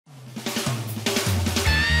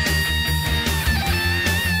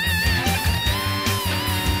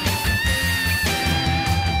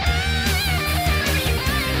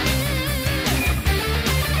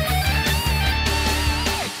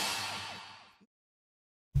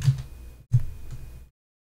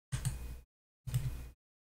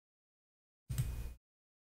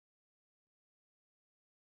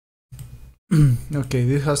Okay,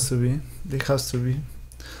 this has to be. This has to be.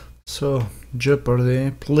 So,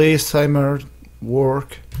 Jeopardy, please timer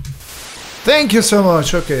work. Thank you so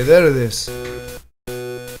much. Okay, there it is.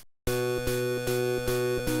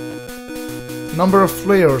 Number of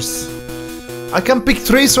players. I can pick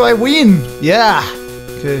 3 so I win. Yeah.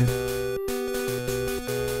 Okay.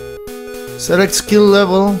 Select skill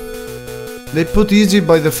level. They put easy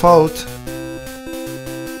by default.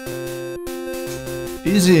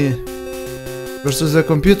 Easy. Versus the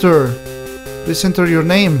computer. Please enter your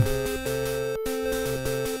name.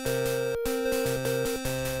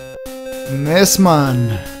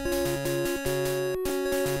 NESMan.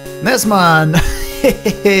 NESMan.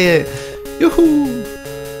 Yoo-hoo.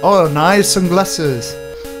 Oh, nice sunglasses.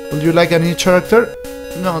 Would you like a new character?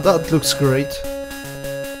 No, that looks great.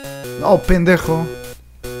 Oh, pendejo.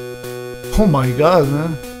 Oh my god,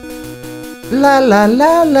 man. La la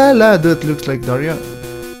la la la. That looks like Daria.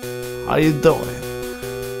 How you doing?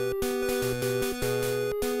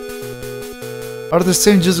 Are the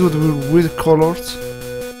same just with weird colors?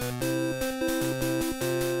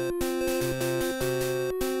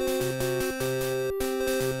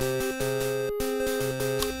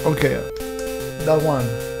 Okay, that one.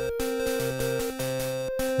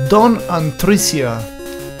 Don and Tricia.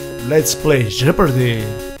 Let's play Jeopardy.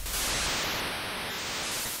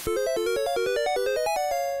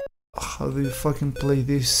 How do you fucking play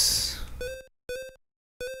this?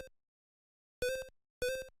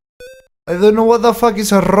 I don't know what the fuck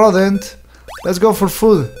is a rodent. Let's go for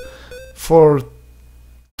food. For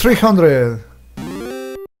 300.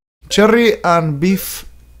 Cherry and beef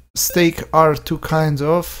steak are two kinds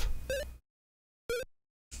of.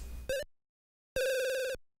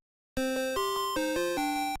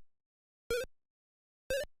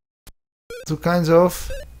 Two kinds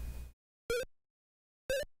of.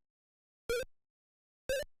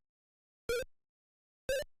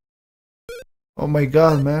 Oh my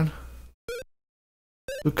god, man.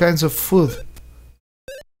 Two kinds of food.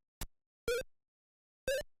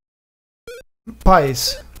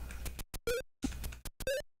 Pies.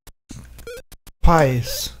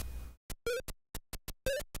 Pies.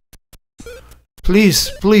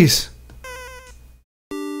 Please, please.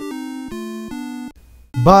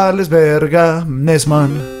 Vales verga,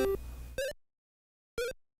 Nesman.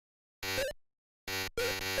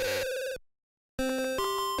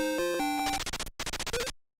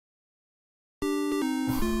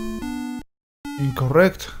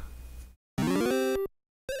 Incorrect.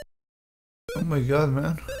 Oh my god,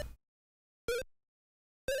 man.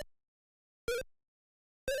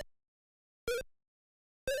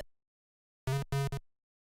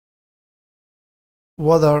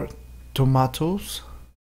 What are tomatoes?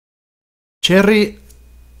 Cherry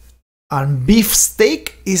and beef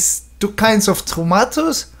steak is two kinds of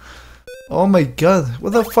tomatoes? Oh my god,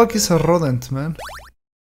 what the fuck is a rodent, man?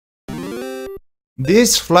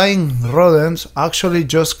 These flying rodents actually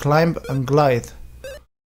just climb and glide.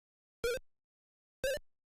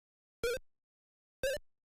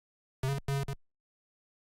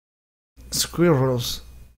 Squirrels.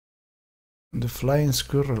 The flying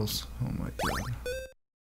squirrels. Oh my god.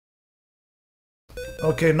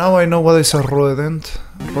 Okay, now I know what is a rodent.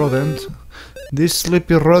 This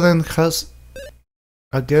sleepy rodent has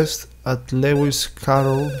a guest at Lewis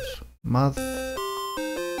Carroll's math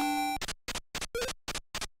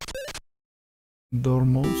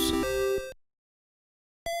dormos.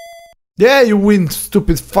 Yeah, you win,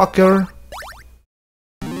 stupid fucker.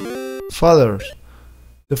 Father.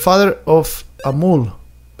 The father of a mule.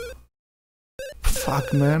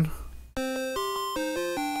 Fuck, man.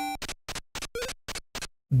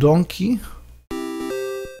 Donkey.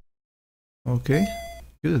 Okay,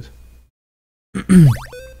 good.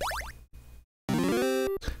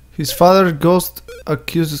 His father ghost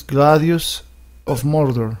accuses Claudius of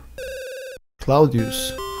murder.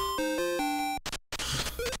 Claudius.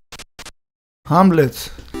 Hamlet.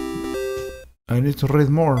 I need to read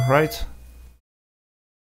more, right?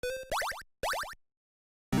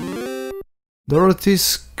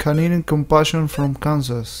 Dorothy's canine companion from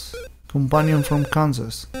Kansas.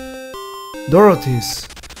 Dorothy's.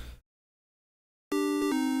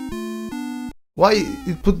 Why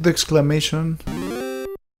it put the exclamation?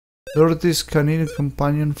 Dorothy's canine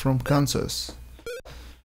companion from Kansas.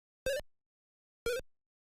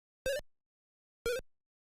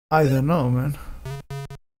 I don't know, man.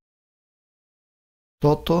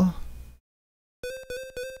 Toto.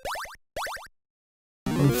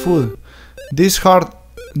 And food. These hard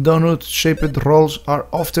donut-shaped rolls are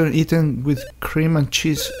often eaten with cream and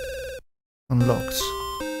cheese on logs.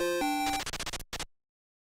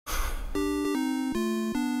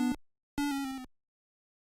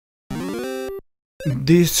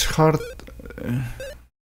 This hard.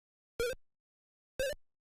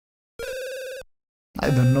 I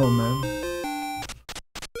don't know, man.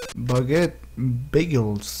 Baguette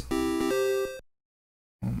bagels.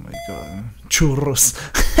 Oh my god. Churros.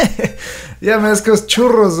 Yeah, man, it's cause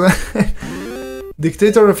churros.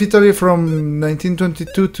 Dictator of Italy from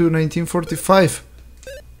 1922 to 1945.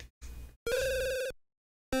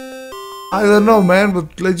 I don't know, man,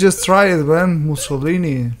 but let's just try it, man.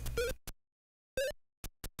 Mussolini.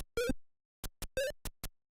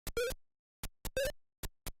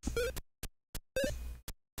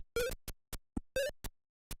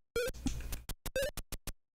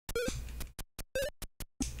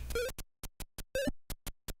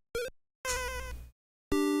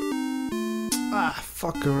 Ah,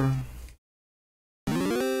 fucker.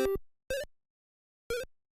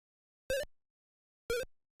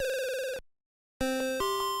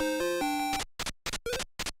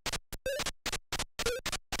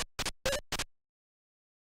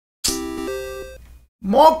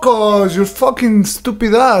 Mocos, you fucking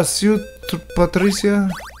stupid ass, you Patricia.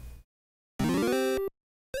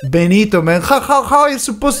 Benito, man. How are you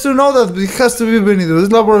supposed to know that? It has to be Benito.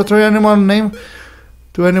 This laboratory animal name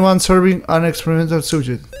to anyone serving an experimental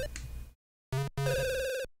subject.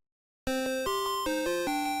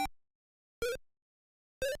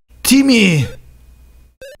 Timmy!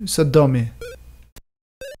 It's a dummy.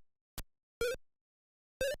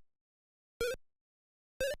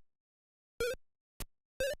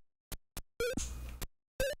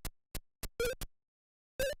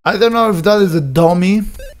 I don't know if that is a dummy.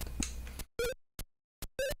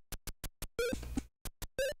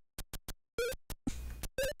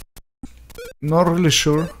 Not really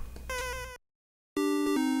sure.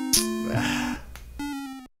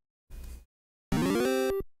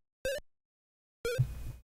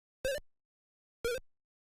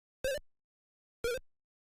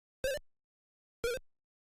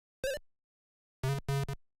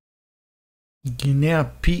 Guinea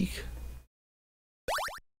pig.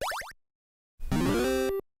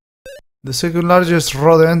 The second largest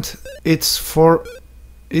rodent. Its fur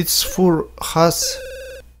has.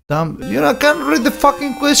 Damn, you know, I can't read the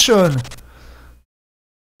fucking question.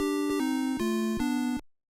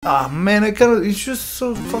 Ah man, I can't. It's just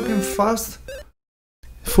so fucking fast.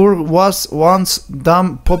 Fur was once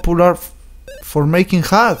damn popular for making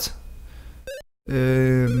hats.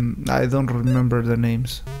 I don't remember the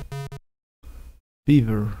names.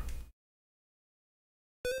 Beaver.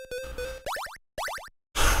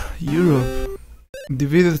 Europe.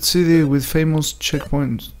 Divided city with famous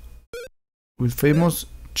checkpoints. With famous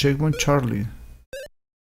checkpoint Charlie.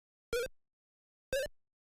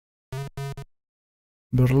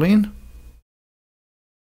 Berlin?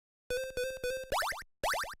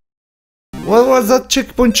 What was that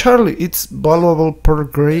checkpoint Charlie? It's valuable per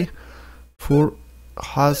gray. Fur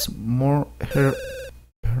has more hair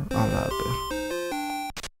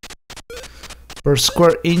per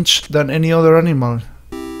square inch than any other animal.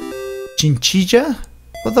 Chinchilla?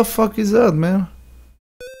 What the fuck is that, man?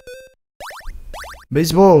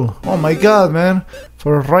 Baseball. Oh my god, man.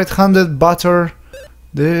 For a right-handed batter,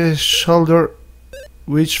 the shoulder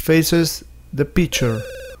which faces the pitcher.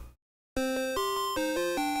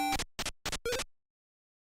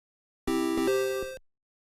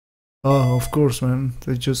 Oh, of course, man.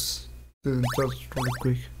 They just didn't touch really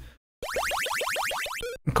quick.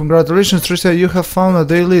 Congratulations, Tricia, you have found a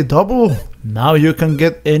daily double. Now you can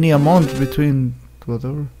get any amount between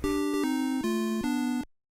whatever.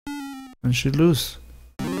 And she lose.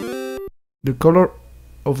 The color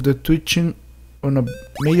of the twitching on a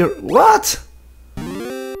major. What?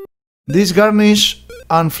 This garnish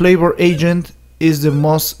and flavor agent is the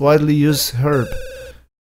most widely used herb.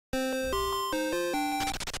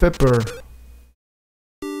 Pepper.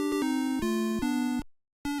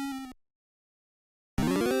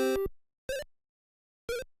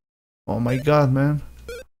 Oh my god, man.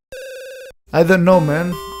 I don't know,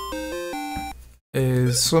 man.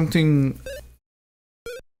 Something.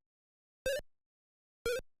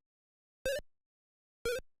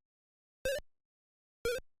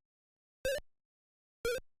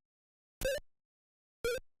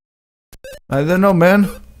 I don't know, man.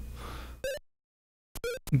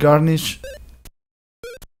 Garnish.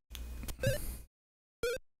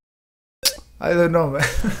 I don't know, man.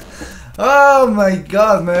 Oh my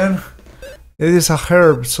god, man. It is a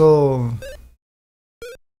herb, so.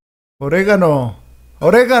 Oregano.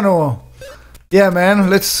 Oregano. Yeah, man.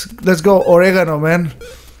 Let's go oregano, man.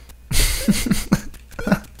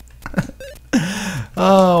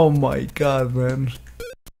 Oh my god, man.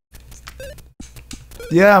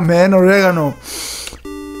 Yeah, man, oregano.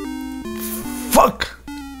 Fuck!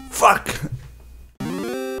 Fuck!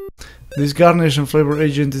 This garnish and flavor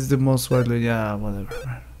agent is the most widely... Yeah, whatever,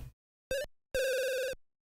 man.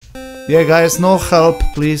 Yeah, guys, no help,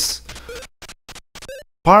 please.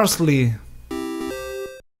 Parsley.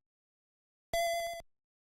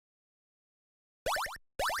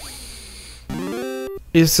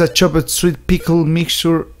 It's a chopped sweet pickle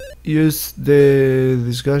mixture. Use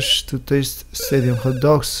this gush to taste stadium hot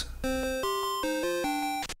dogs.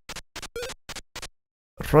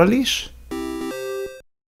 Relish?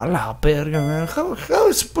 A la verga, man. How is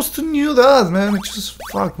I supposed to know that, man? It's just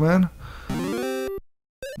fuck, man.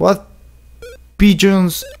 What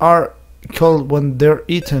pigeons are called when they're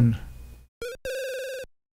eaten?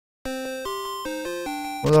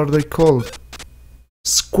 What are they called?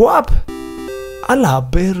 Squab? A la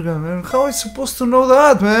verga, man. How am I supposed to know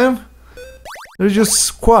that, man? They're just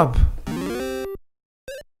squab.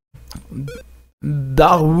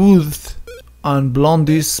 Dagwood and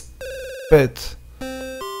Blondie's pet.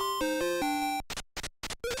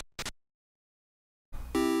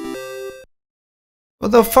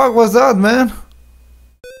 What the fuck was that, man?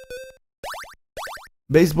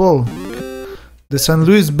 Baseball. The St.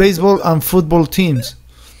 Louis baseball and football teams.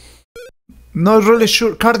 Not really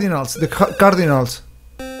sure. Cardinals. The Cardinals.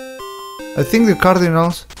 I think the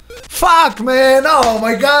Cardinals. Fuck, man. Oh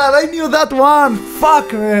my god. I knew that one.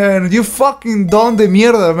 Fuck, man. You fucking don de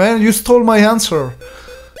mierda, man. You stole my answer.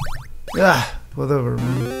 Yeah, whatever,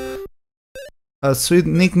 man. A sweet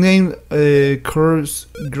nickname. Curse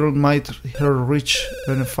girl might her rich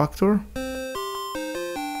benefactor.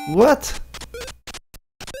 What?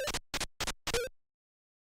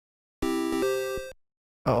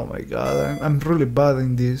 Oh my god, I'm really bad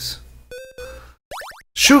in this.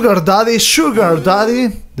 Sugar Daddy, Sugar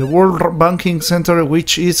Daddy! The World Banking Center,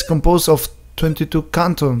 which is composed of 22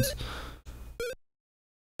 cantons.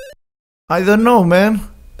 I don't know, man.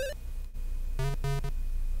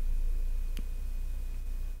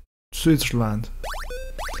 Switzerland.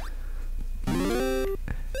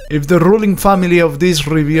 If the ruling family of this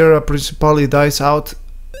Riviera Principality dies out,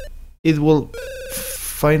 it will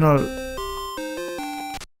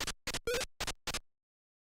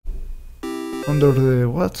under the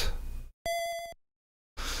what?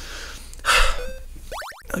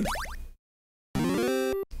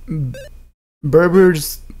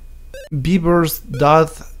 Beaver's dad,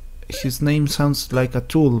 his name sounds like a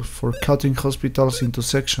tool for cutting hospitals into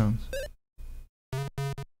sections.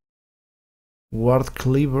 Ward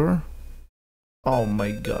Cleaver? Oh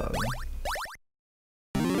my god.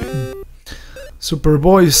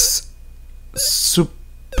 Superboy's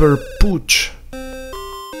Super Pooch.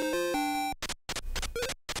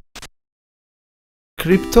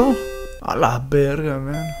 Crypto? A la verga,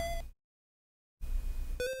 man.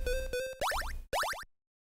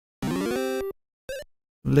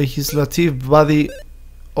 Legislative body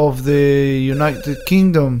of the United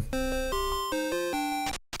Kingdom.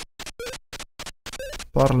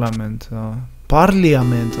 Parliament.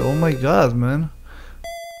 Parliament. Oh my god, man.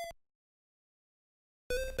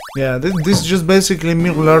 Yeah, this is just basically me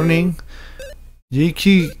learning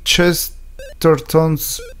J.K.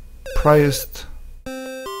 Chesterton's Priest.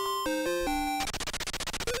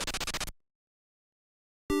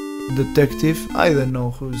 Detective. I don't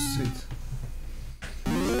know who's it.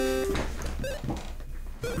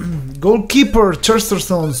 Goalkeeper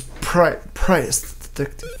Chesterton's Priest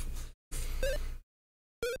detective.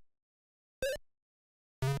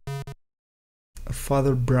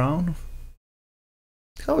 Father Brown.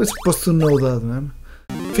 How is supposed to know that, man?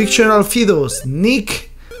 Fictional Fidos,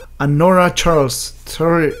 Nick and Nora Charles.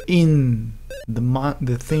 Terrier in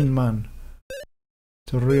the Thin Man.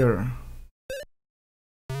 Terrier.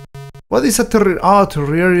 What is a terrier? Oh,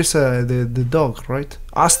 terrier is the dog, right?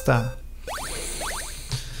 Asta.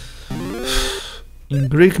 In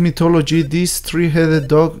Greek mythology, this three-headed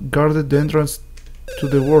dog guarded the entrance to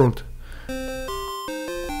the world.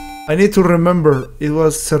 I need to remember, it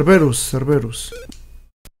was Cerberus. Cerberus.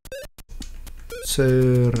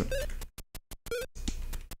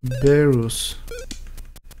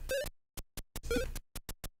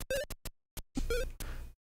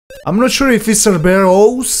 I'm not sure if it's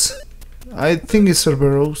Cerberus. I think it's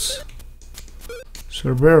Cerberus.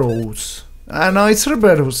 Cerberus. No, it's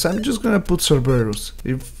Cerberus. I'm just gonna put Cerberus.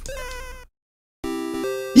 If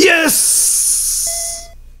yes.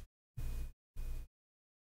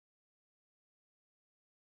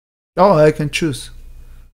 Oh, I can choose.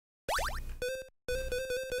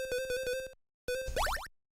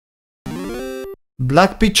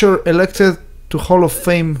 Black pitcher elected to Hall of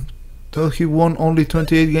Fame, though he won only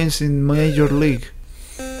 28 games in Major League.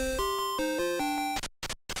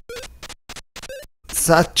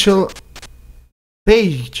 Satchel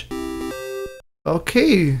Page.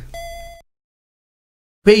 Okay.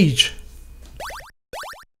 Page.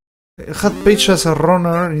 I had Page as a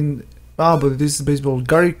runner in... Ah, but this is baseball.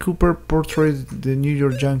 Gary Cooper portrayed the New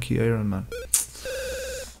York Yankee Iron Man.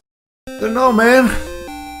 Don't know, man.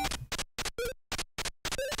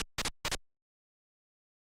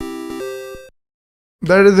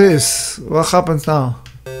 There it is. What happens now?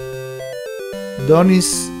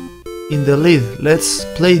 Donnie's in the lead. Let's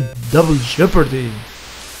play Double Jeopardy.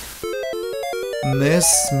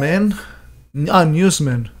 NESMania.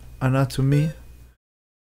 Newsman. Anatomy.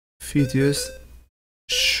 Fetus.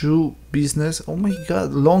 Shoe business. Oh my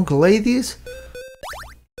god. Long ladies?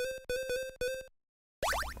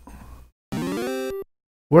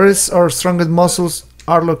 Where is our strongest muscles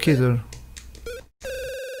are located?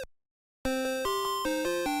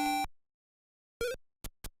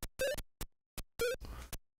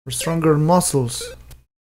 For stronger muscles.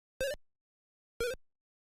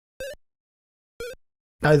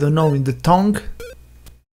 I don't know, in the tongue?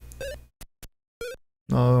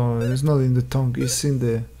 No, it's not in the tongue, it's in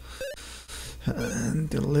the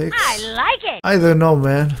legs. I like it! I don't know,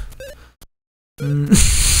 man.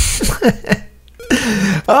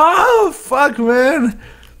 Oh, fuck, man!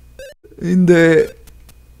 In the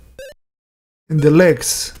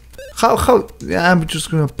legs. How? Yeah, I'm just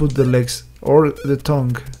gonna put the legs. Or the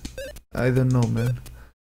tongue. I don't know, man.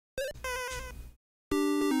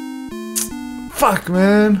 Fuck,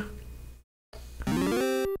 man.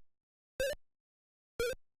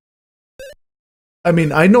 I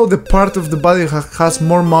mean, I know the part of the body has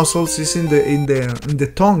more muscles is in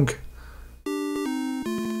the tongue.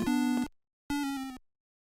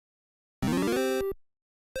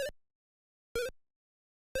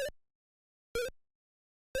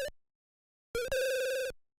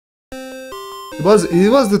 It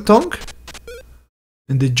was the tongue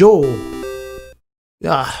and the jaw.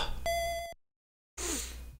 Yeah.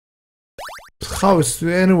 How is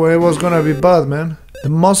anyway? It was gonna be bad, man. The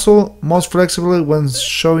muscle most flexible when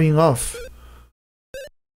showing off.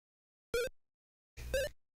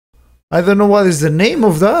 I don't know what is the name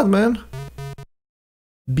of that, man.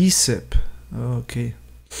 Bicep. Okay.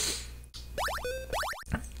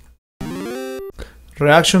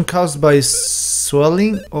 Reaction caused by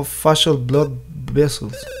swelling of facial blood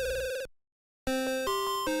vessels.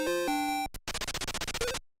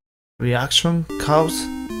 Reaction caused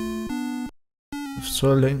of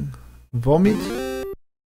swelling. Vomit.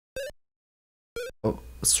 Oh,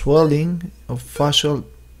 swelling of facial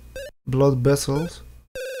blood vessels.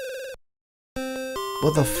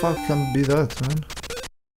 What the fuck can be that, man?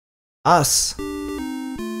 Ass.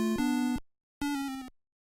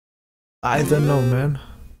 I don't know, man.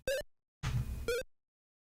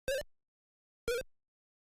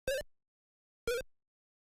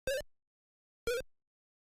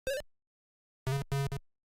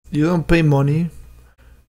 You don't pay money.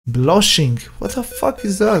 Blushing. What the fuck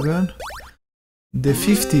is that, man? The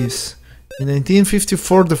 50s. In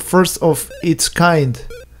 1954, the first of its kind.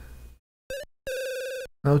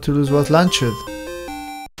 Nautilus was launched.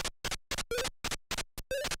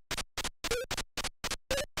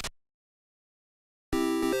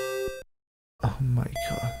 Oh my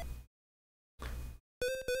god.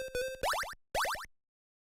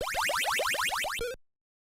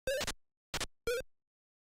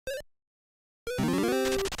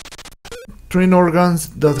 Twin organs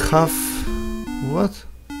that have... what?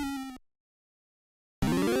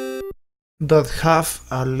 That have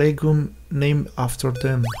a legume named after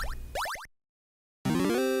them.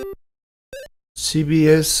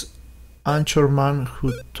 CBS anchorman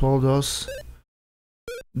who told us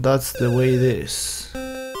that's the way it is.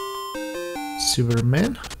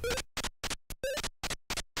 Cyberman?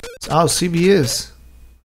 Oh, CBS.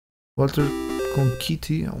 Walter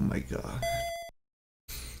Conchiti. Oh my god.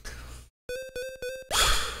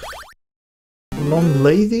 Long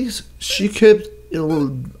ladies? She kept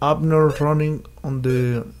Abner running on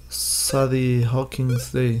the Sadie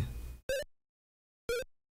Hawkins day.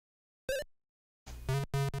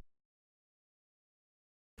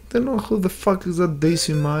 Don't know who the fuck is that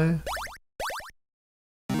Daisy Mae.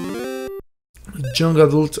 Young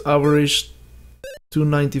adults average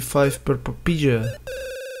 $2.95 per papilla.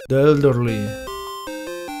 The elderly.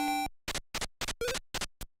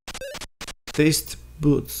 Taste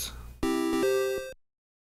boots.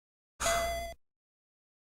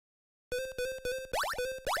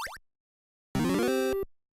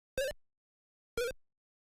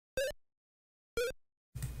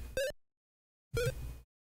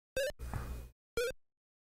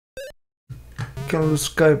 Can lose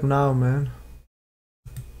Skype now, man.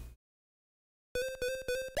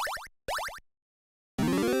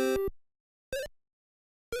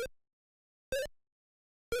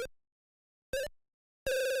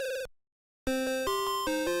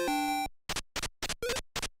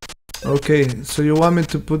 Okay, so you want me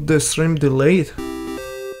to put the stream delayed?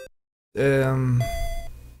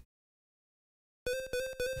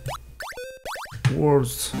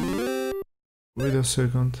 Words. Wait a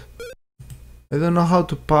second. I don't know how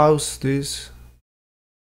to pause this.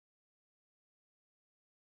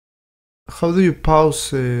 How do you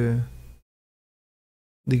pause the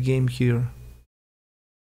game here?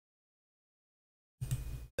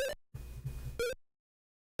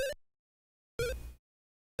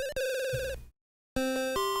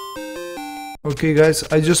 Okay guys,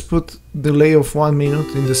 I just put delay of 1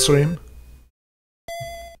 minute in the stream.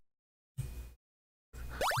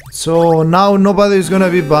 So now nobody is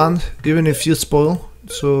gonna be banned, even if you spoil.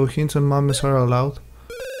 So hints and mummies are allowed.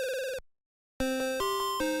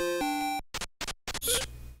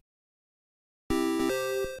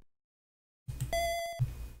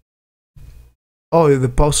 Oh, the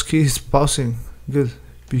pause key is pausing. Good,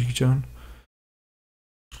 Big John.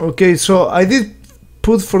 Okay, so I did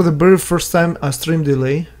put for the very first time a stream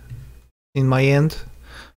delay in my end.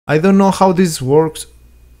 I don't know how this works,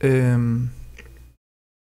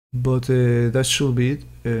 but that should be it.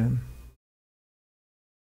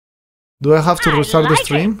 Do I have to restart the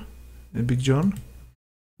stream, Big John?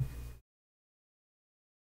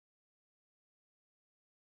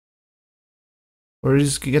 Or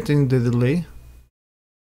is it getting the delay?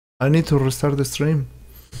 I need to restart the stream.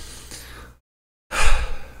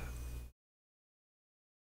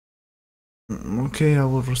 Okay, I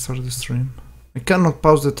will restart the stream. I cannot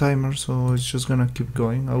pause the timer, so it's just gonna keep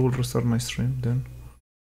going. I will restart my stream then.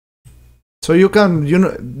 So you can, you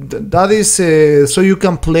know, that is so you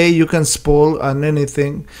can play, you can spoil and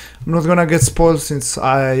anything. I'm not gonna get spoiled since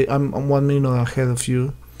I'm 1 minute ahead of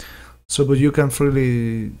you. So, but you can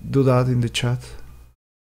freely do that in the chat.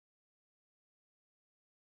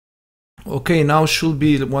 Okay, now should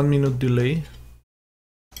be 1 minute delay.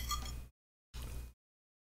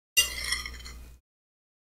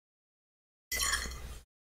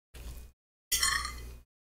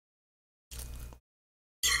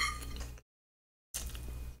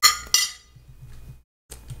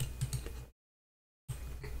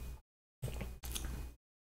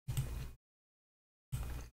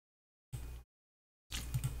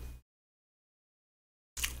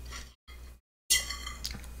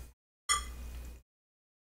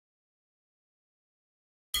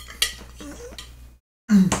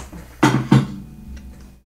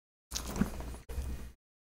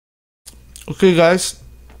 Okay guys,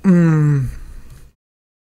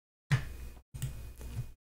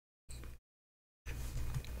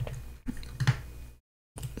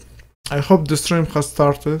 I hope the stream has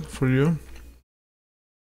started for you.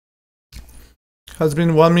 Has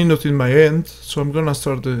been 1 minute in my end, so I'm gonna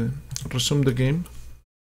start resume the game.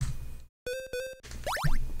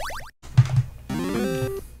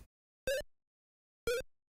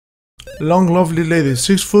 Long lovely lady,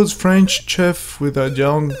 6 foot French chef with a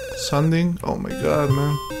young sanding. Oh my god,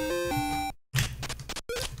 man.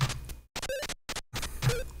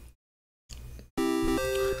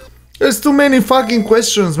 There's too many fucking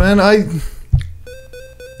questions, man. Oh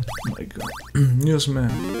my god.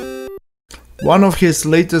 Newsman. One of his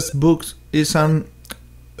latest books is an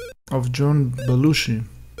of John Belushi.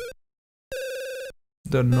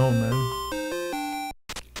 Don't know, man.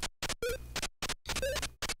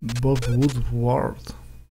 Bob Woodward.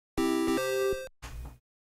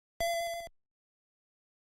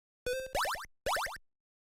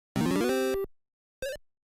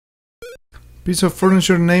 Piece of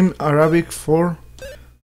furniture named Arabic for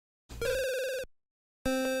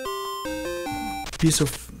piece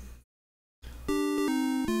of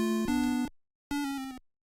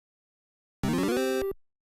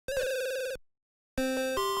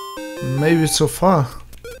maybe sofa.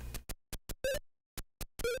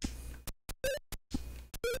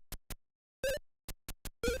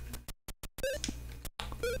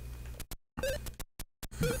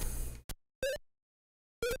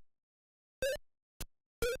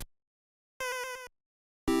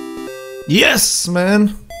 Yes,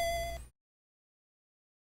 man.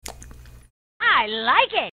 I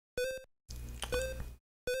like it.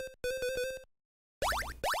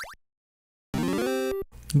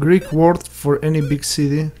 Greek word for any big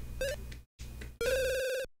city.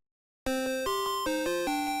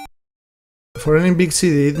 For any big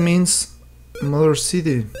city, it means mother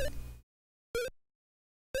city.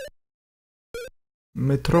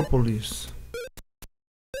 Metropolis.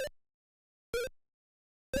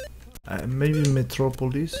 Maybe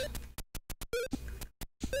metropolis.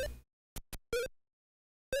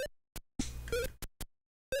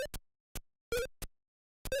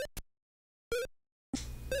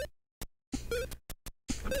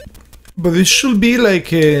 But it should be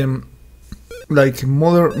like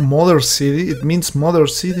mother city. It means mother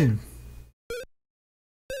city.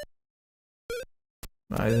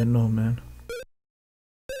 I don't know, man.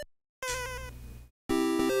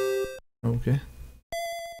 Okay.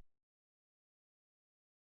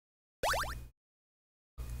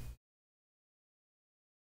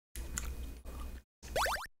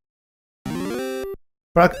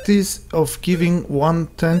 Practice of giving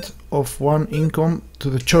 1/10 of one income to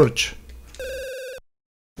the church.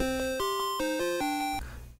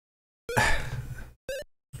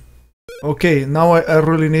 Okay, now I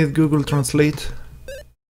really need Google Translate.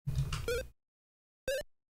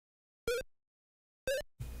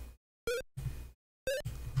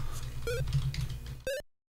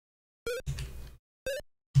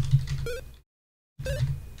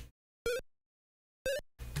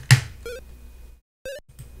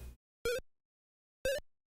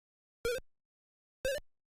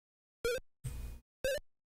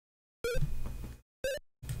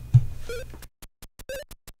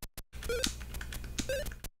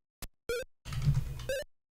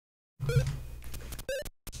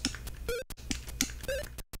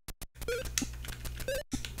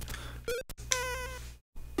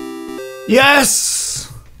 Yes!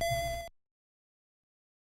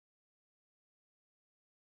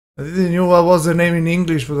 I didn't know what was the name in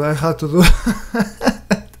English, but I had to do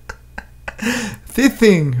the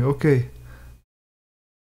thing. Okay.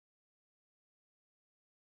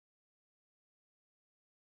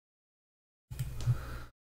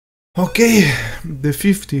 Okay, the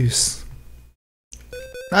 50s.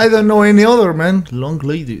 I don't know any other, man. Long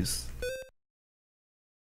ladies.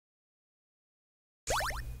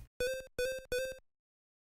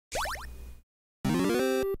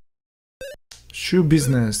 Shoe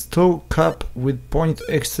business. Toe cap with point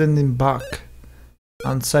extending back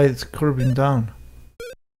and side curving down.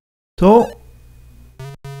 Toe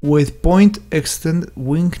with point extend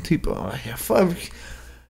wingtip. Oh, yeah, fuck.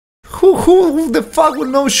 Who the fuck will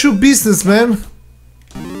know shoe business, man?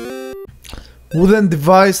 Wooden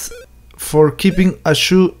device for keeping a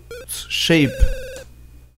shoe shape.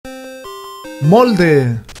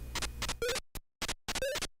 Molde.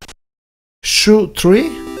 Shoe tree?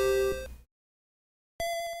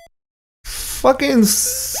 Fucking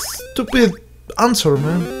stupid answer,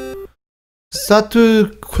 man.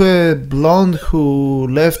 Statue blonde who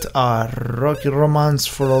left a rocky romance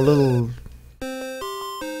for a little.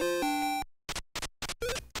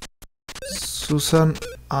 Susan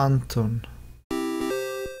Anton.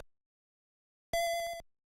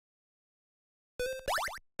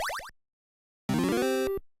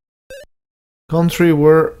 Country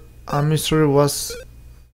where armistice was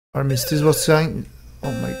signed.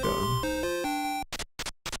 Oh my god.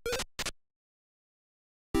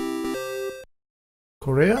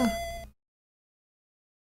 Korea?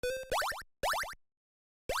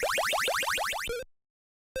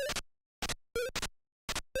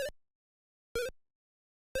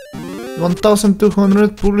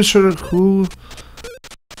 $1,200 publisher who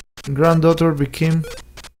granddaughter became.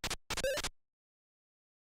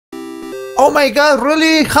 Oh my god,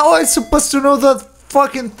 really? How am I supposed to know that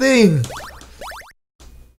fucking thing?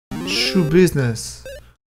 Shoe business.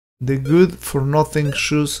 The good for nothing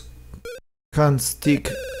shoes can't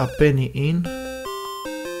stick a penny in.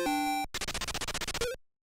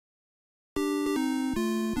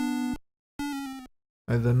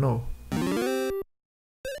 I don't know.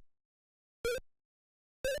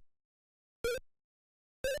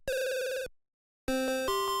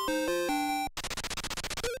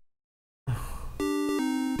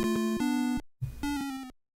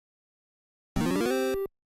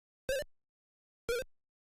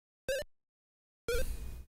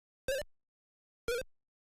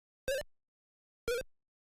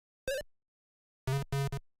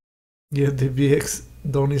 Yeah, the VX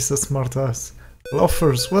Don is a smart ass.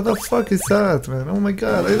 Loafers, what the fuck is that, man? Oh my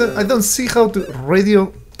god, I don't see how to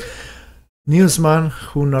radio newsman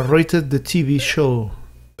who narrated the TV show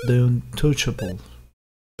The Untouchable.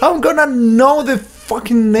 How I'm gonna know the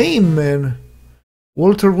fucking name, man?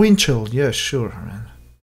 Walter Winchell, yeah, sure, man.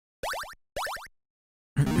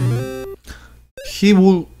 He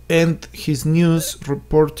will end his news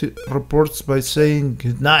reports by saying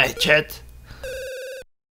good night, chat.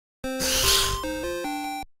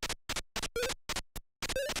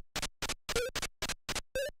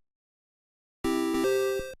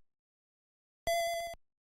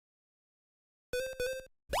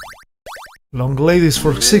 Long ladies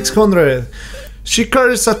for 600. She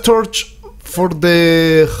carries a torch for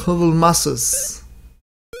the huddle masses.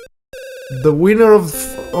 The winner of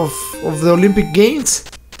the Olympic Games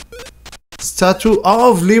Statue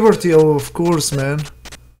of Liberty, oh, of course, man.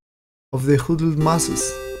 Of the hooded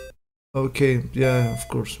masses. Okay, yeah, of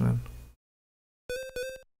course, man.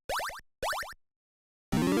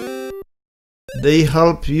 They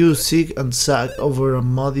help you zig and zag over a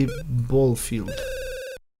muddy ball field.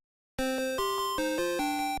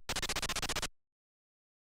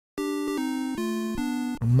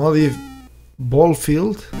 A muddy ball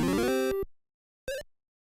field?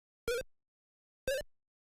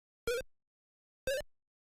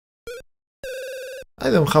 I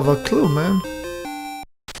don't have a clue, man.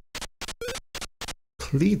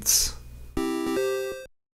 Cleats.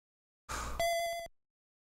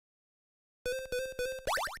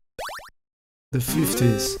 The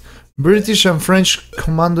 50s. British and French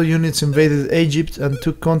commando units invaded Egypt and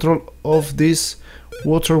took control of this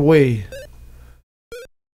waterway.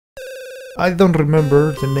 I don't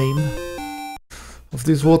remember the name of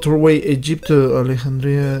this waterway. Egypto,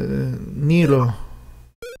 Alexandria, Nilo.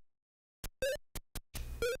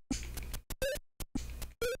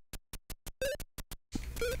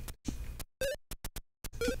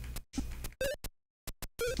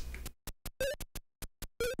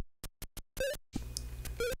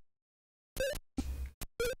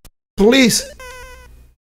 Please!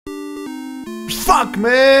 Fuck,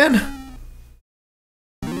 man!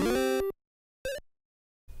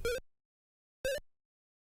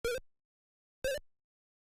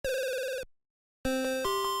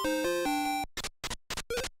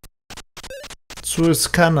 Suez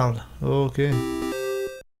Canal. Okay.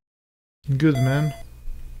 Good, man.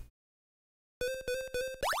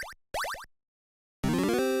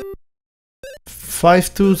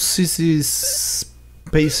 .52 cc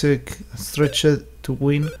basic stretched to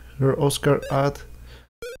win her Oscar at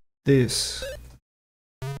this.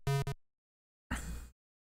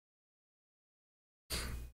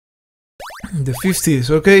 The 50s,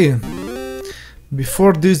 okay.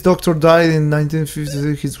 Before this doctor died in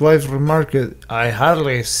 1956, his wife remarked, "I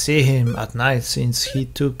hardly see him at night since he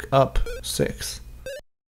took up sex."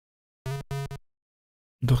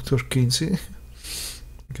 Dr. Kinsey?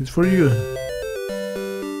 Good for you.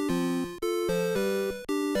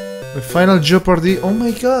 The final Jeopardy. Oh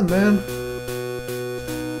my god, man.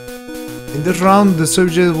 In this round, the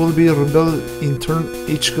subject will be revealed in turn.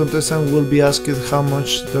 Each contestant will be asked how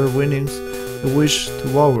much their winnings they wish to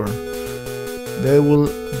over. They will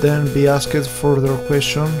then be asked for their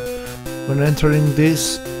question. When entering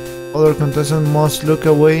this, other contestant must look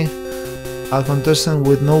away. A contestant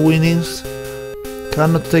with no winnings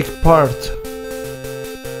cannot take part.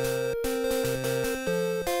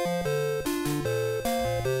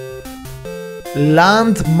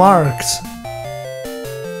 Landmarks.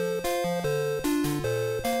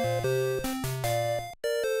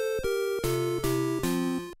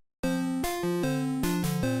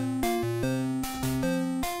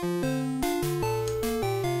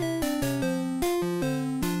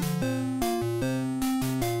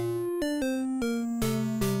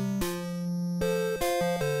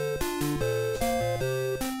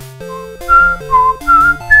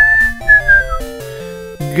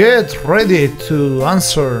 Get ready to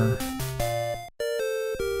answer.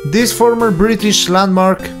 This former British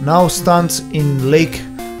landmark now stands in Lake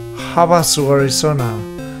Havasu, Arizona.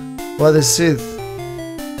 What is it?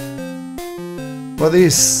 What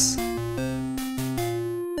is?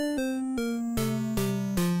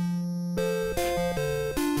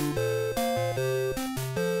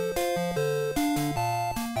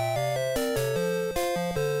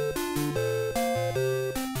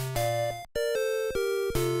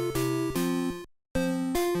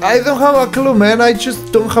 I don't have a clue, man. I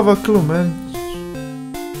just don't have a clue, man.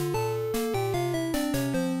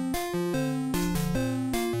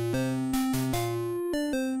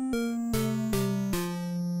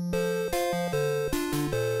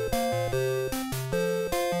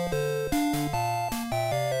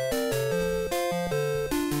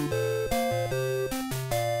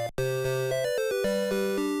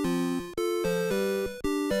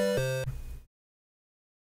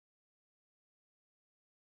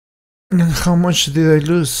 How much did I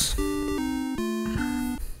lose?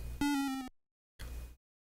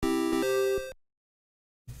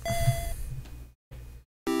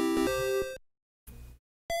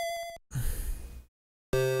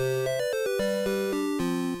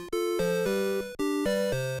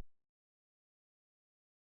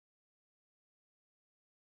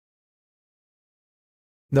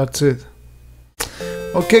 That's it.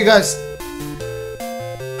 Okay, guys.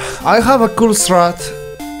 I have a cool strat.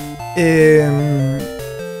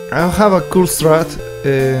 I have a cool strat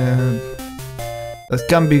that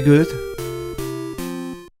can be good.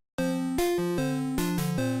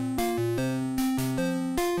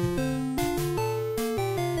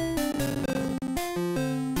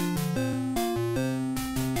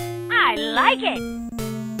 I like it.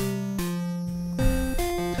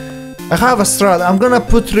 I have a strat. I'm gonna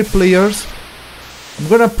put 3 players. I'm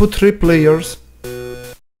gonna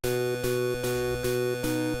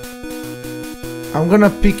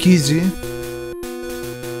pick easy.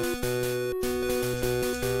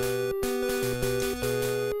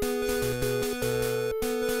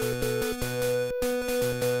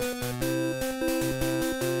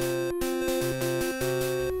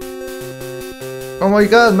 Oh my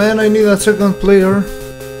god, man, I need a second player.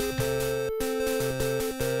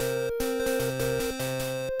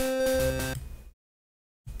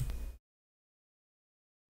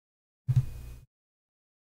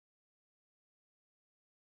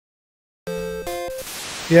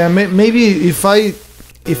 Yeah, maybe if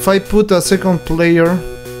I put a second player,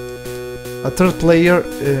 a third player,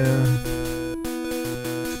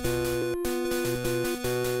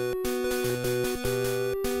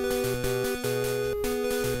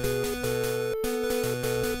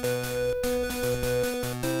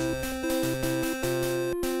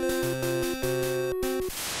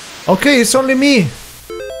 okay, it's only me.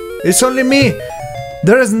 It's only me.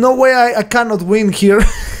 There is no way I cannot win here.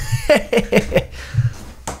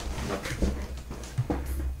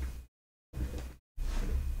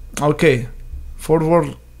 Okay, 4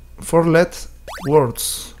 let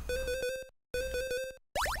words.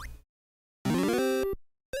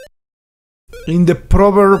 In the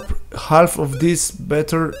proverb, half of this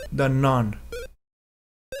better than none.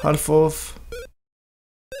 Half of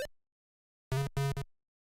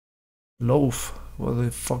loaf. What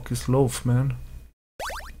the fuck is loaf, man?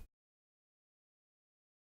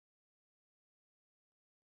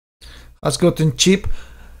 Has gotten cheap.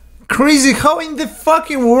 Crazy, how in the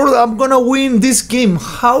fucking world I'm gonna win this game?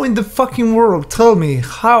 How in the fucking world? Tell me,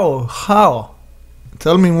 how?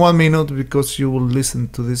 Tell me in 1 minute, because you will listen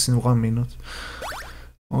to this in 1 minute.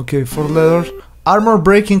 Okay, 4 letters. Armor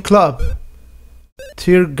breaking club.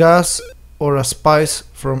 Tear gas or a spice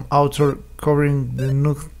from outer covering the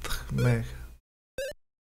nutmeg.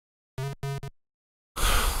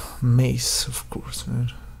 Mace, of course,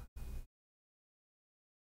 man.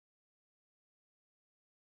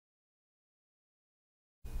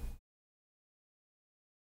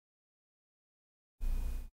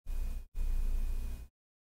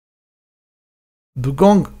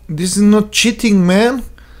 Dugong, this is not cheating, man.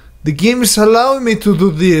 The game is allowing me to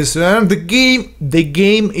do this, man. The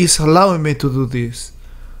game is allowing me to do this.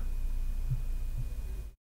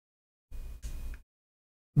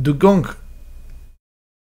 Dugong.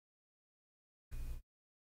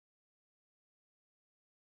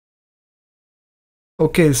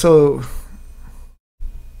 Okay, so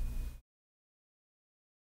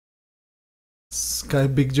Sky,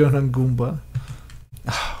 Big John and Goomba.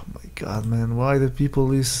 Oh my god, man, why the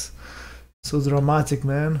people is so dramatic,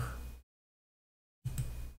 man?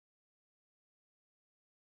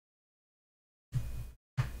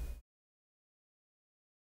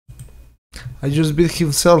 I just beat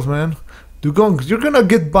himself, man. Dugong, you're gonna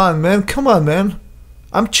get banned, man. Come on, man.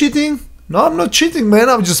 I'm cheating? No, I'm not cheating, man.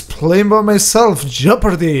 I'm just playing by myself.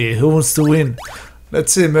 Jeopardy. Who wants to win?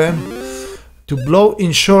 Let's see, man. To blow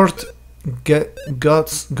in short, get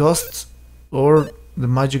ghosts or the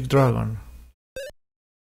magic dragon.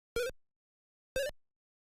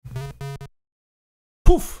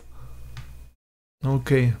 Poof.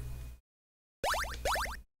 Okay.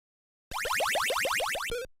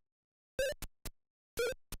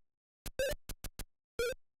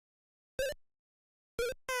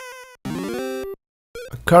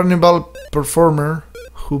 A carnival performer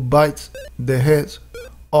who bites the head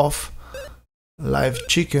off live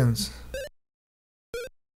chickens.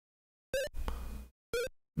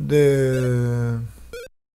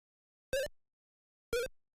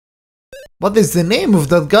 What is the name of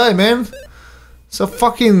that guy, man? It's a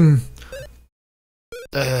fucking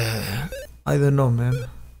I don't know, man.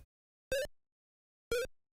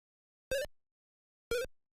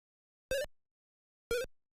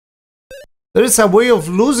 There is a way of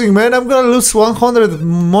losing, man. I'm gonna lose 100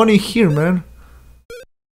 money here, man.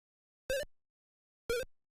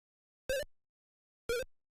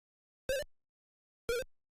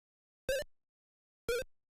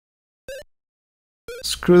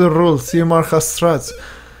 Screw the rules. TMR has strats.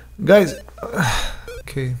 Guys,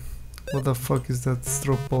 okay. What the fuck is that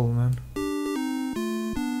straw poll, man?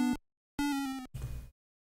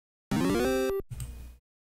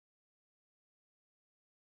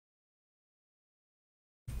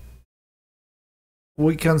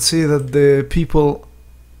 We can see that the people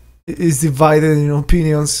is divided in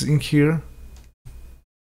opinions in here.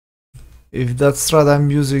 If that strat I'm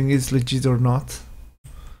using is legit or not.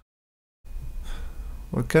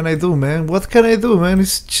 What can I do, man? What can I do, man?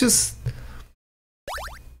 It's just...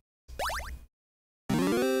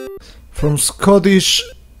 From Scottish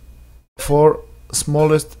for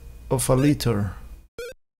smallest of a liter.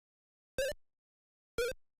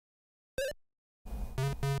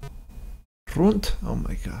 Rund? Oh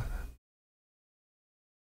my god.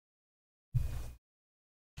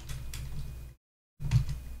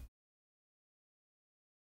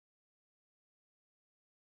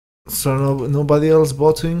 So nobody else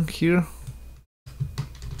voting here?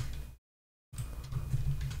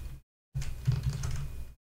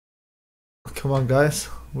 Come on guys,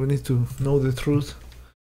 we need to know the truth.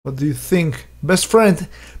 What do you think? Best friend!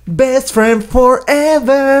 Best friend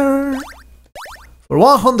forever! For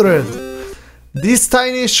 100! This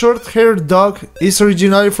tiny short-haired dog is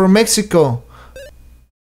originally from Mexico.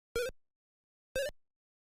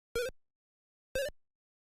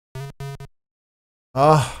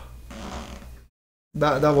 Ah.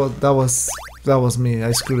 That was me.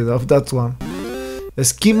 I screwed it up. That one.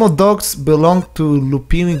 Eskimo dogs belong to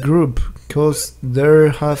Lupini group because there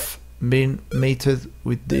have been mated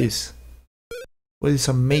with this. What is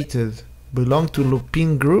a mated? Belong to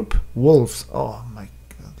Lupin group? Wolves. Oh my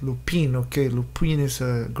god. Lupin. Okay, Lupin is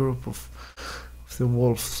a group of the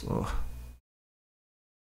wolves. Oh.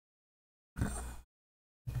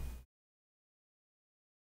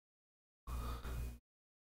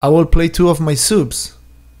 I will play 2 of my subs.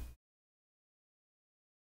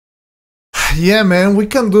 Yeah, man, we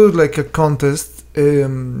can do like a contest.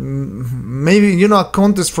 Maybe, you know, a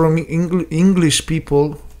contest from English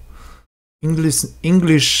people.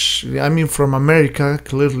 English, I mean from America,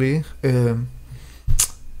 clearly.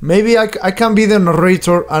 Maybe I can be the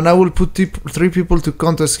narrator and I will put 3 people to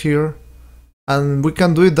contest here. And we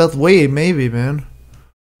can do it that way, maybe, man.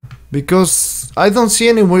 Because I don't see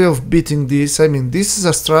any way of beating this. I mean, this is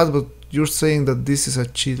a strat, but you're saying that this is a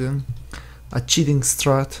cheating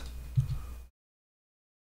strat.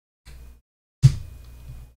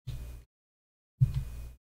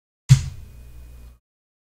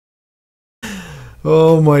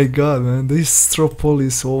 Oh my god, man, this straw poll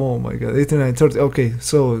is, oh my god, 89, 30. Okay,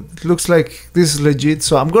 so it looks like this is legit,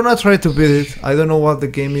 so I'm gonna try to beat it. I don't know what the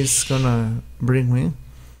game is gonna bring me.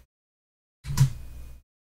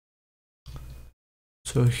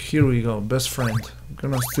 So here we go, best friend. I'm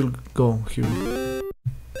gonna still go here.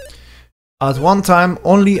 At one time,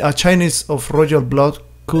 only a Chinese of royal blood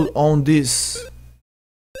could own this.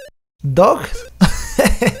 Dog?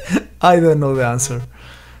 I don't know the answer.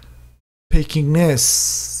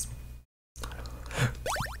 Pekingese.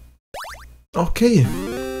 Okay.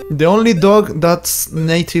 The only dog that's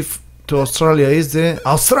native to Australia is the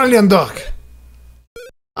Australian dog.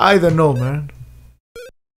 I don't know, man.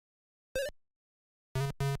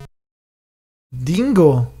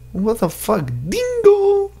 Dingo? What the fuck?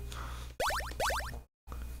 Dingo?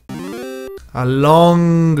 A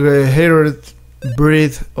long-haired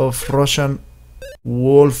breed of Russian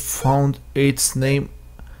wolf found its name.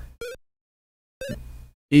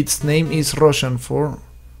 Its name is Russian for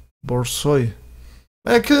Borsoi.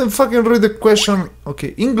 I couldn't fucking read the question.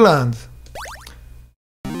 Okay, England.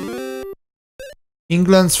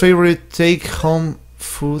 England's favorite take-home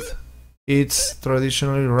food. It's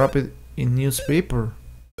traditionally wrapped in newspaper.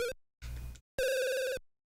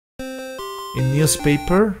 In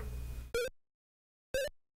newspaper?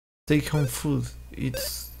 Take-home food.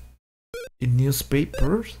 It's in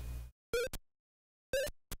newspapers?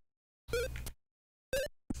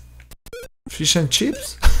 Fish and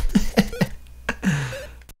chips?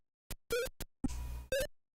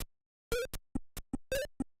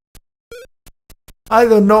 I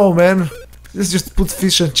don't know, man. Let's just put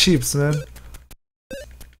fish and chips, man.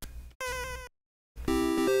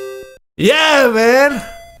 Yeah, man!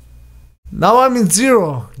 Now I'm in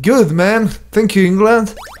 0. Good, man. Thank you,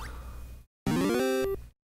 England.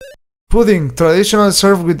 Pudding, traditional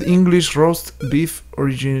served with English roast beef,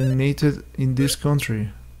 originated in this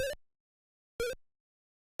country.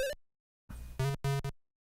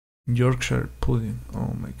 Yorkshire pudding.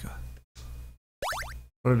 Oh my god.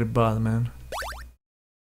 Really bad, man.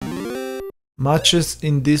 Matches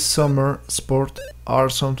in this summer sport are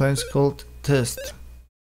sometimes called test.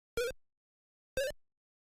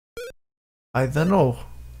 I don't know.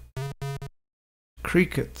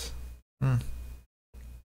 Cricket.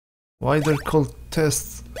 Why they're called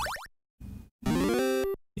tests?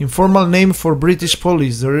 Informal name for British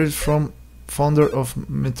police, derived from founder of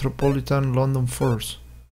Metropolitan London Force.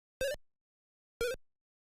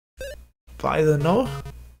 I don't know.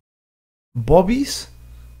 Bobbies?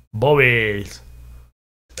 Bobbies!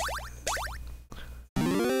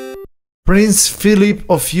 Prince Philip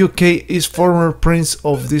of UK is former prince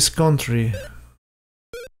of this country.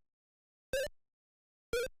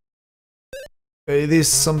 It is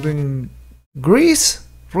something... Greece?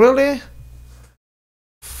 Really?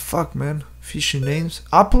 Fuck, man. Fishy names.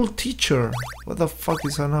 Apple teacher. What the fuck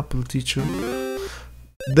is an apple teacher?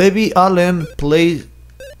 Debbie Allen played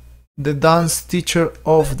the dance teacher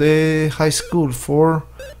of the high school for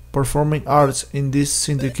performing arts in this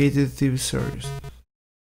syndicated TV series.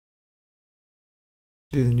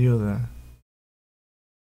 Didn't know that.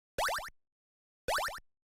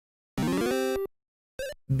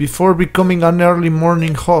 Before becoming an early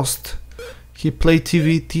morning host, he played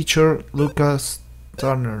TV teacher Lucas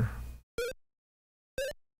Turner.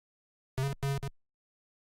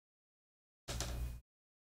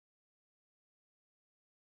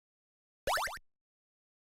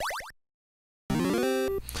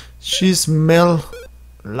 She's Mel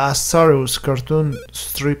Lazarus, cartoon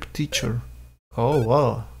strip teacher. Oh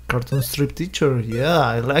wow, cartoon strip teacher. Yeah,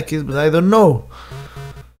 I like it, but I don't know.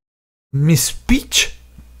 Miss Peach?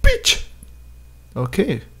 Peach!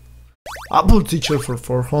 Okay. Apple teacher for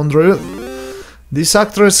 400. This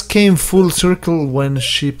actress came full circle when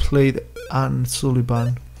she played Anne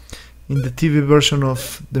Sullivan in the TV version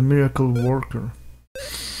of The Miracle Worker.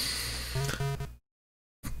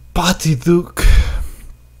 Patty Duke.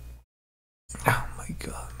 Oh my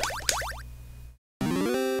god.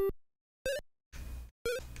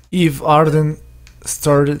 Eve Arden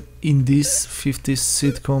starred in this 50s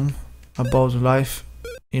sitcom about life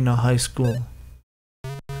in a high school.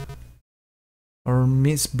 Or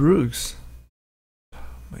Miss Brooks. Oh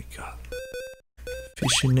my god.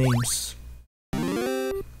 Fishy names.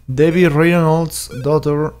 Debbie Reynolds'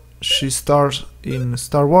 daughter, she stars in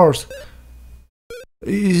Star Wars.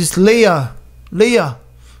 Is Leia. Leia!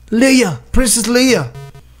 Princess Leia!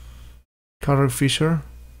 Carol Fisher.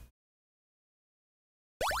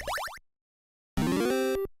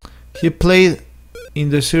 He played in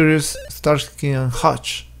the series Starsky and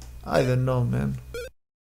Hutch. I don't know, man.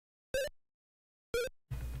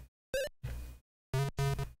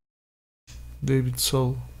 David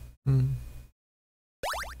Soul.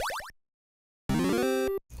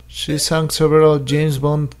 She sang several James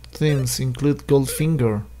Bond themes, include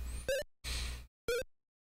Goldfinger.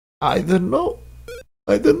 I don't know.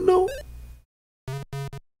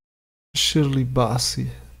 Shirley Bassey.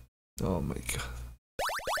 Oh my god.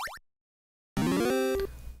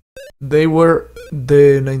 They were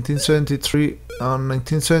the 1973 and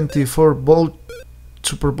 1974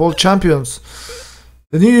 Super Bowl champions.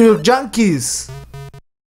 The New York Yankees.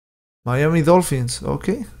 Miami Dolphins.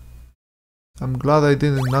 Okay. I'm glad I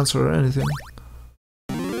didn't answer anything.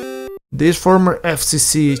 This former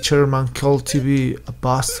FCC chairman called TV a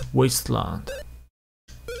vast wasteland.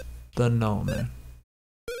 Don't know, man.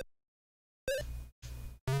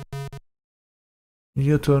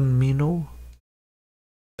 Newton Minow.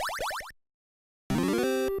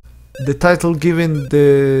 The title given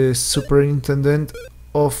the superintendent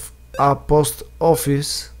of a post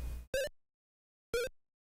office.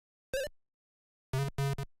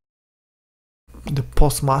 The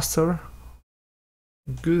postmaster.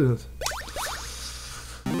 Good.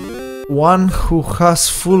 One who has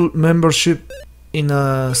full membership in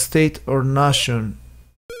a state or nation.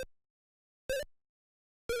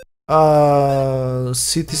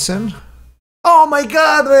 Citizen. Oh my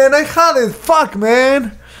god, man, I had it. Fuck,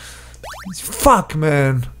 man.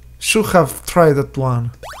 Should have tried that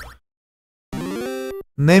one.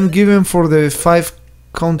 Name given for the 5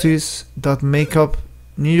 counties that make up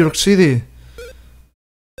New York City.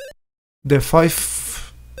 The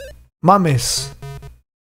 5 mames.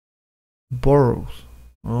 Boroughs.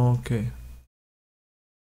 Okay.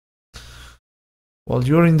 While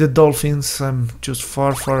you're in the Dolphins, I'm just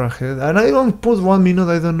far ahead. And I don't put 1 minute,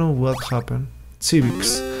 I don't know what happened.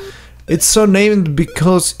 Civics. It's so named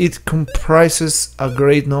because it comprises a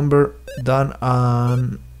great number than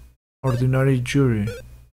an ordinary jury.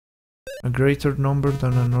 A greater number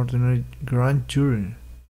than an ordinary grand jury.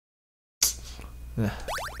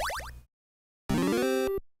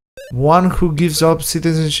 One who gives up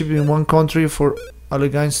citizenship in one country for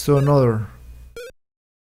allegiance to another.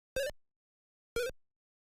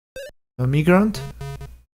 A migrant?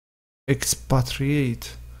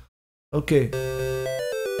 Expatriate. Okay.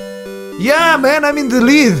 Yeah, man, I'm in the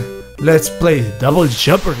lead. Let's play Double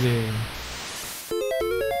Jeopardy.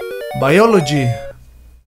 Biology.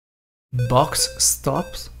 Box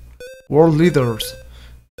stops. World leaders.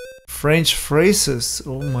 French phrases.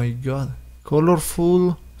 Oh my god.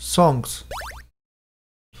 Colorful songs.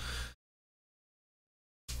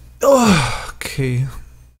 Oh, okay.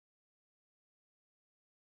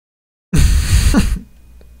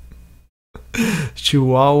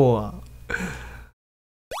 Chihuahua.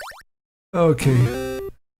 Okay.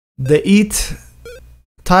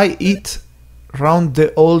 Tie it round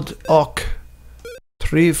the old oak.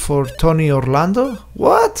 3 for Tony Orlando?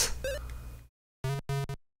 What?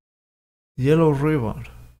 Yellow ribbon.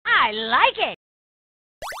 I like it.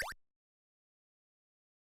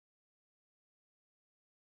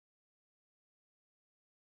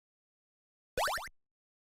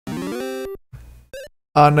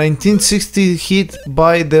 A 1960 hit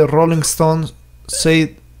by the Rolling Stones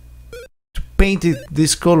said to paint it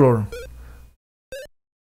this color.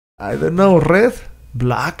 I don't know, red?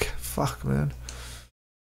 Black? Fuck, man.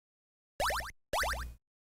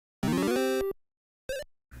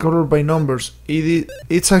 Color by numbers.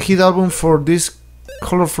 It's a hit album for this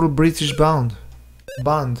colorful British band.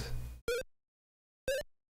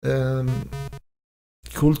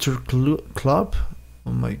 Culture Club?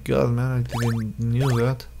 Oh my god, man, I didn't knew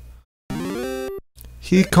that.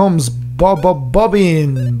 Here comes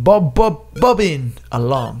bobbing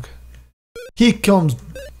along. Here comes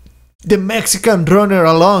the Mexican runner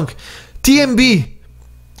along. TMB.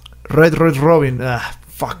 Red Robin. Ah,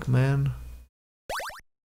 fuck, man.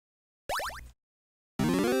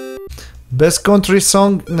 Best country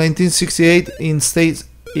song 1968 in states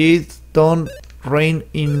It Don't Rain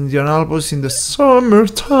in Indianapolis in the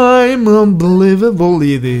summertime. Unbelievable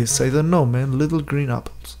it is. I don't know, man. Little Green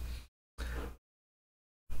Apples.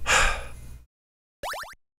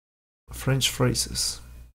 French phrases.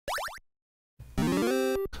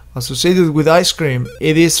 Associated with ice cream,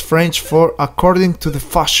 it is French for according to the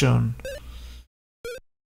fashion.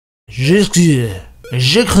 Je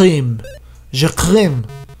crime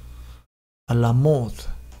à la mode.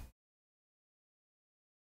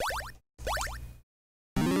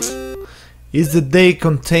 Is the day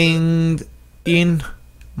contained in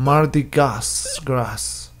Mardi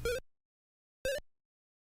Gras?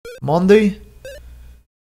 Monday?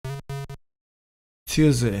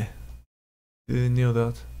 Tuesday? Didn't know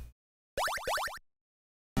that.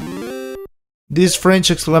 This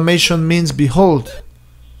French exclamation means behold.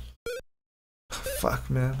 Fuck,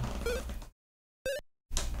 man.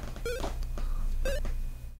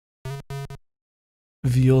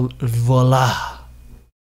 Voila.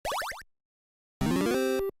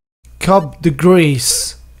 Cup the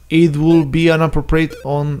grace. It will be inappropriate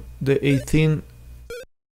on the 18th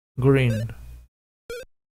green.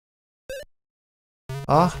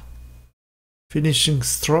 Ah? Finishing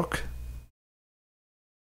stroke?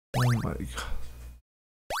 Oh my god.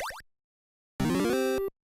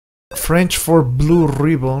 French for blue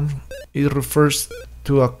ribbon. It refers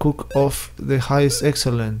to a cook of the highest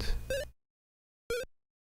excellence.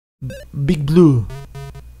 Big blue.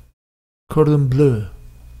 Cordon bleu.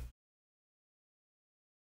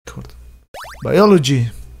 Biology.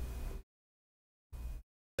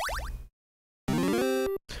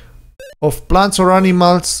 Of plants or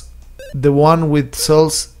animals, the one with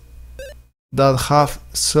cells that have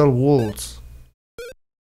cell walls.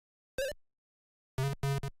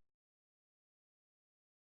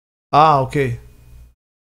 Ah, okay.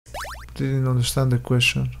 Didn't understand the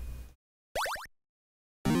question.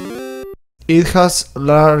 It has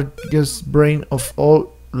largest brain of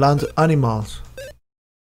all land animals.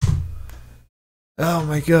 Oh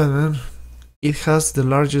my god, man. It has the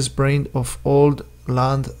largest brain of all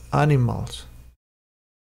land animals.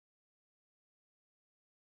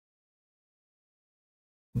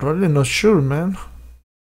 Really not sure, man.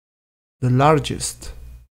 The largest.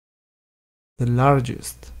 The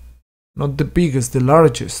largest. Not the biggest, the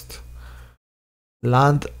largest.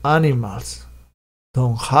 Land animals.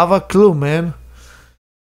 Don't have a clue, man.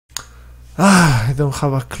 Ah, I don't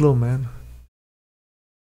have a clue, man.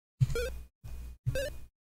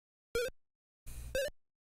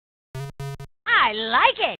 I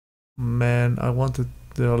like it. Man, I wanted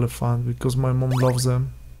the elephant because my mom loves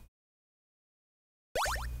them.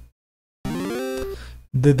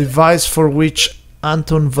 The device for which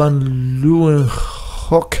Anton van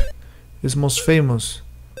Leeuwenhoek is most famous.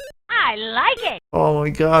 I like it. Oh my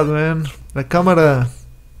god, man. La camera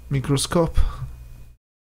microscope.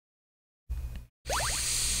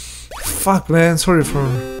 Fuck, man. Sorry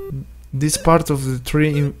for this part of the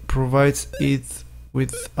tree provides it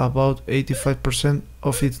with about 85%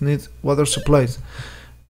 of its need water supplies.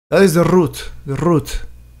 That is the root. The root.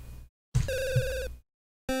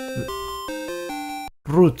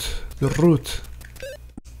 The root.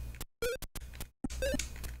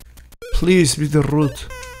 Please be the root.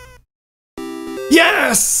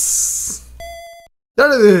 Yes!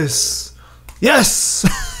 There it is! Yes!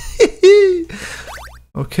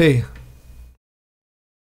 Okay.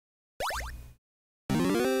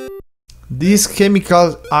 These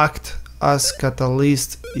chemicals act as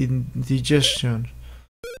catalyst in digestion.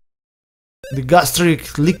 The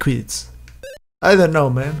gastric liquids. I don't know,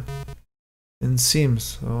 man.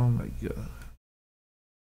 Enzymes. Oh my god.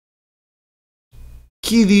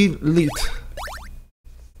 Kiddy lit.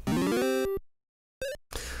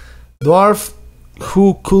 Dwarf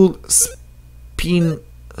who could spin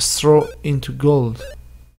straw into gold.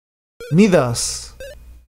 Midas.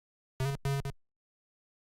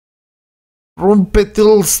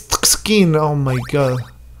 Rumpelstiltskin. Oh my god.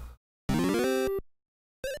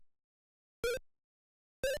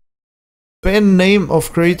 Pen name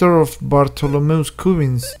of creator of Bartholomew's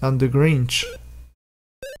Cubins and the Grinch.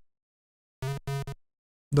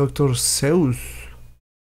 Dr. Seuss.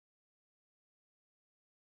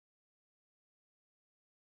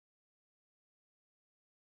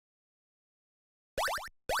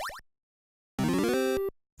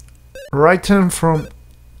 Written from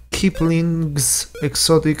Kipling's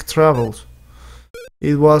Exotic Travels.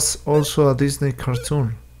 It was also a Disney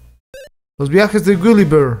cartoon. Los viajes de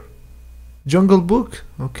Gulliver. Jungle Book?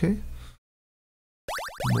 Okay.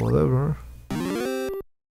 Whatever.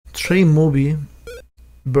 3-movie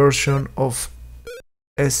version of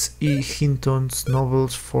S.E. Hinton's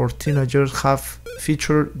novels for teenagers have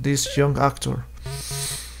featured this young actor.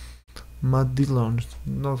 Matt Dillon.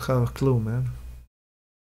 Not have a clue, man.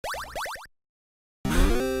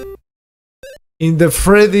 In the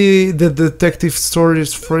Freddy the Detective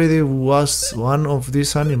stories, Freddy was one of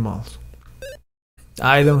these animals.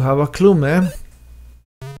 I don't have a clue, man.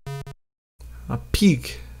 A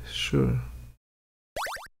pig, sure.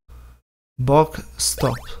 Buck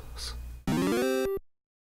stops.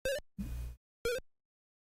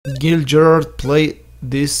 Gil Gerard played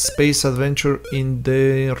this space adventure in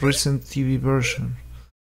the recent TV version.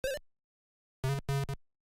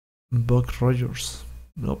 Buck Rogers.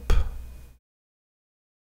 Nope.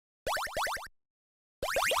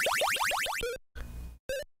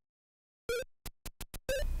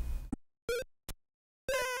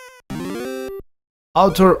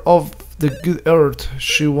 Author of The Good Earth,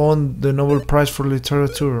 she won the Nobel Prize for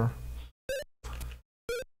Literature.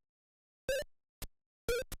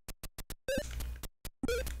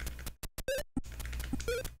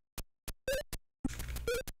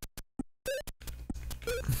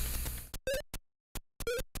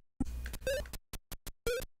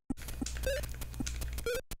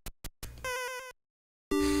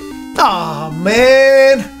 Ah,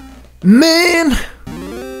 man!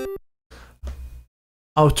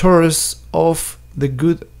 Authors of The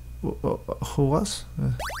Good... who was?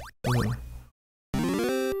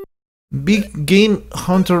 Big game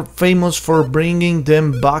hunter famous for bringing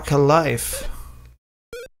them back alive.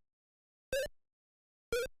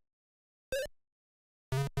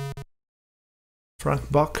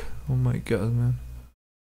 Frank Buck? Oh my god, man.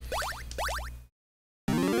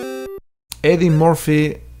 Eddie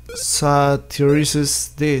Murphy satirizes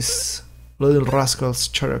this Little Rascals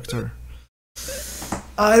character.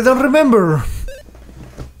 I don't remember.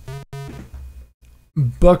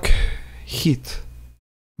 Buckhead.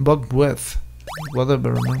 Buckwheat.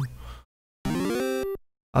 Whatever, man.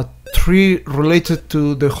 A tree related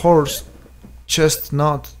to the horse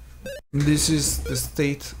chestnut. This is the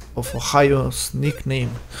state of Ohio's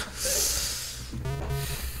nickname.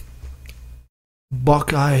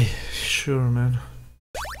 Buckeye. Sure, man.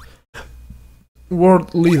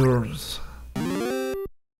 World leaders.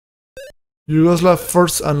 Yugoslav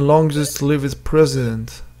first and longest lived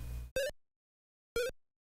president.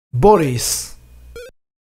 Boris.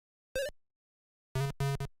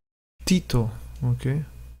 Tito. Okay.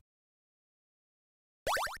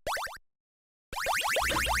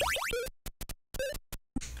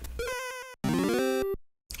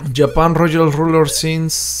 Japan royal ruler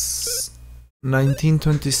since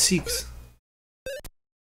 1926.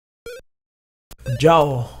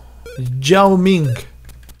 Zhao Ming.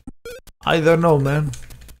 I don't know, man.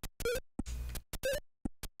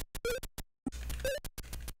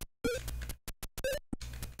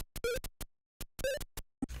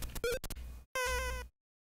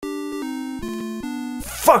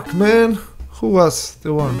 Fuck, man. Who was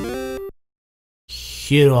the one?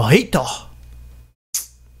 Hirohito.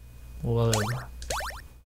 Whatever.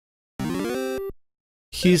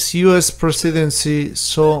 His U.S. presidency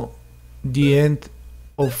saw the end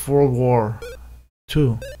of World War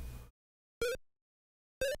II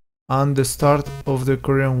and the start of the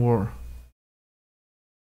Korean War.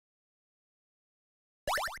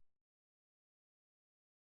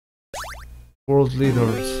 World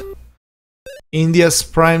leaders. India's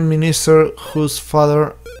Prime Minister, whose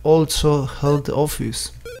father also held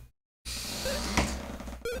office.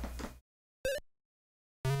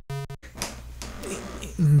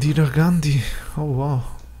 Indira Gandhi. Oh wow.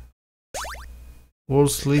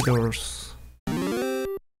 World's leaders.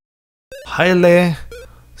 Haile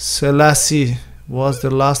Selassie was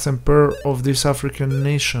the last emperor of this African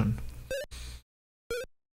nation.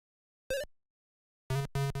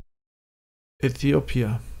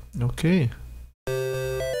 Ethiopia. Okay.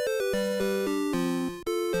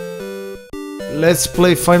 Let's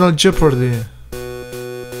play Final Jeopardy.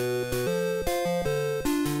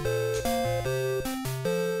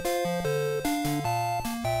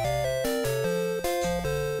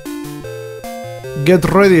 Get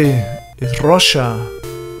ready. It's Russia.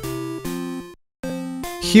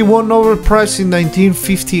 He won Nobel Prize in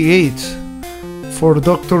 1958 for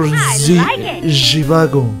Dr.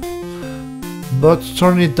 Zhivago, but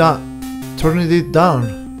turned it down.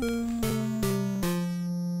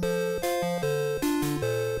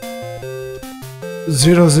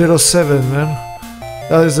 007, man.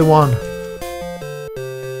 That is the one.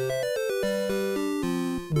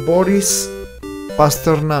 Boris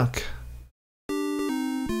Pasternak.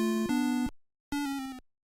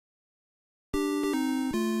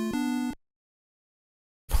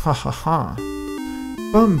 Ha ha ha.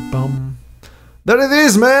 Bum bum. There it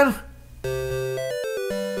is, man!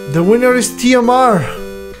 The winner is TMR.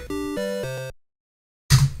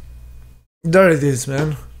 There it is,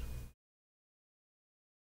 man.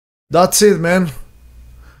 That's it, man.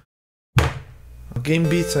 Game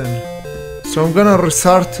beaten. So I'm gonna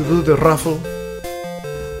restart to do the raffle.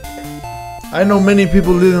 I know many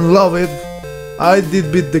people didn't love it. I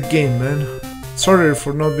did beat the game, man. Sorry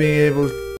for not being able